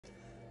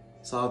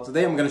So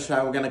today I'm gonna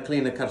show we're gonna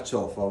clean a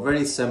carciofo.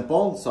 Very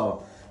simple.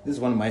 So this is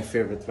one of my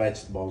favorite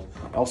vegetables.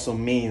 It also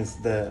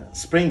means the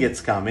spring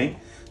is coming.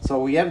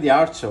 So we have the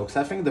artichokes.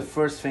 I think the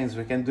first things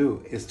we can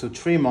do is to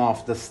trim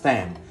off the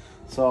stem.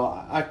 So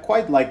I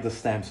quite like the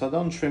stem, so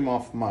don't trim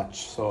off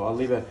much. So I'll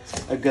leave a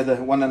good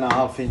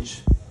 1.5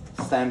 inch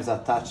stems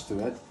attached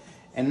to it.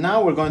 And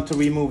now we're going to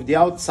remove the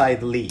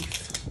outside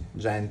leaf.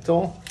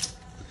 Gentle,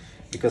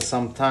 because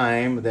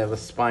sometimes they have a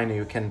spine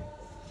you can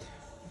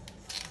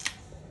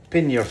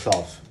pin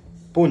yourself,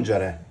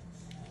 pungere.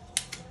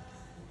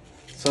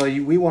 So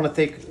we want to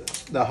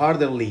take the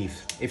harder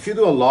leaf. If you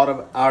do a lot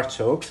of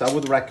artichokes, I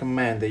would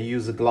recommend that you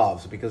use the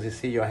gloves, because you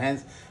see your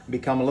hands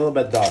become a little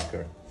bit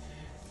darker.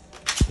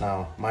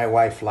 Now, my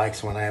wife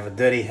likes when I have a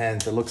dirty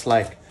hand. It looks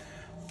like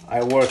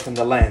I work in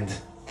the land.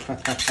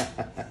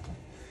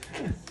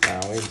 Now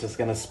we're just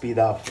gonna speed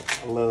up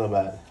a little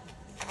bit.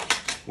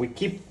 We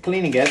keep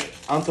cleaning it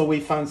until we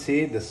find,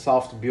 see, the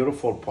soft,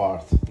 beautiful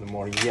part. The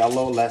more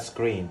yellow, less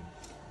green.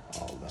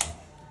 All down.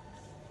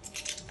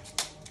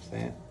 See?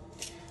 A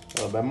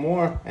little bit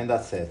more, and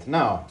that's it.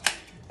 Now,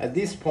 at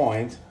this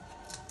point,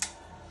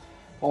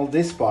 all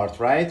this part,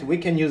 right? We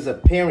can use a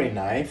paring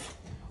knife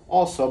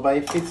also, but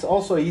if it's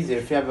also easier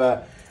if you have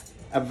a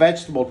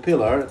vegetable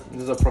peeler.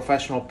 This is a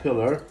professional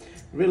peeler.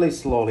 Really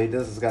slowly,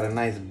 this has got a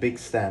nice big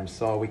stem,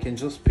 so we can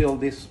just peel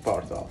this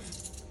part off.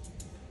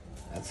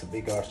 That's a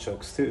big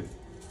artichokes too.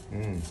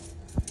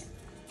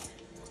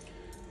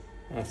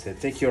 That's it.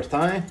 Take your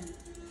time.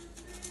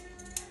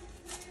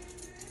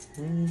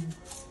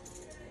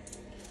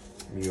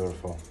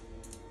 Beautiful.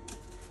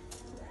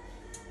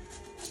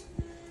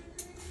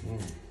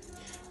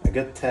 A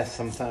good test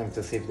sometimes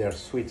to see if they're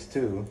sweet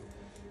too.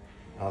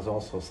 As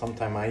also,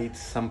 sometimes I eat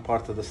some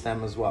part of the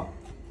stem as well.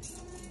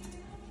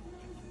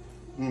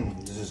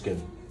 This is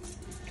good.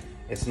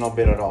 It's not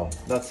bitter at all.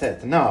 That's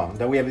it. Now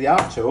that we have the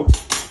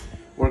artichokes,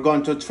 we're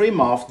going to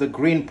trim off the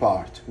green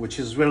part, which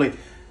is really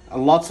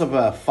lots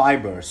of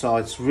fiber, so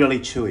it's really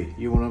chewy.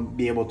 You want to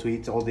be able to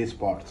eat all this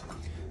part.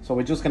 So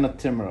we're just gonna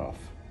trim it off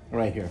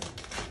right here.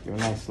 Give a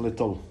nice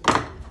little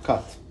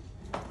cut.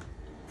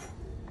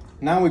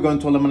 Now we're going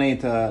to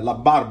eliminate la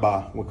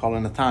barba, we call it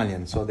in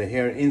Italian, so the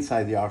hair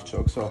inside the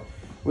artichoke. So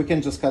we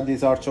can just cut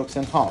these artichokes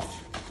in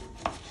half.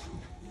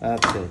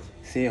 That's it.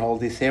 See, all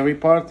this hairy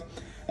part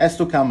has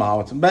to come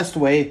out. Best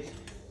way,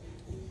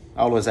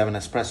 I always have an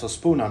espresso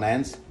spoon on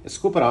hands,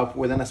 scoop it up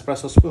with an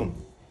espresso spoon.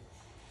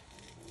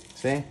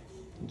 See, it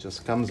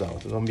just comes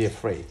out. Don't be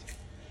afraid.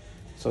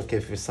 It's okay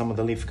if some of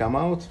the leaf come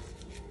out.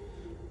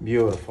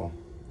 Beautiful.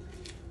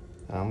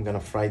 I'm gonna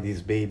fry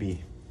this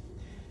baby.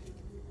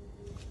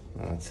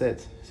 That's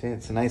it. See,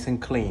 it's nice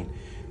and clean.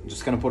 I'm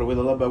just gonna put it with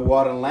a little bit of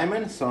water and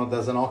lemon so it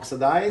doesn't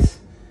oxidize.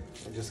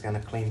 I'm just gonna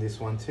clean this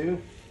one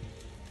too.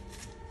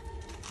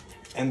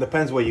 And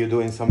depends what you're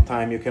doing.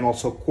 Sometimes you can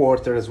also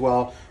quarter as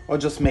well, or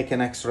just make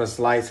an extra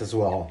slice as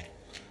well.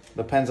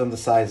 Depends on the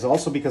size.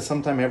 Also, because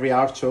sometimes every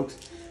artichoke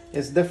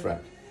is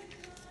different.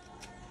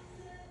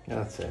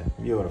 That's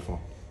it. Beautiful.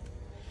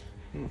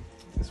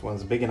 This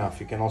one's big enough.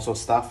 You can also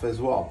stuff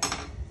as well.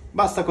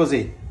 Basta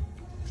così.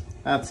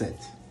 That's it.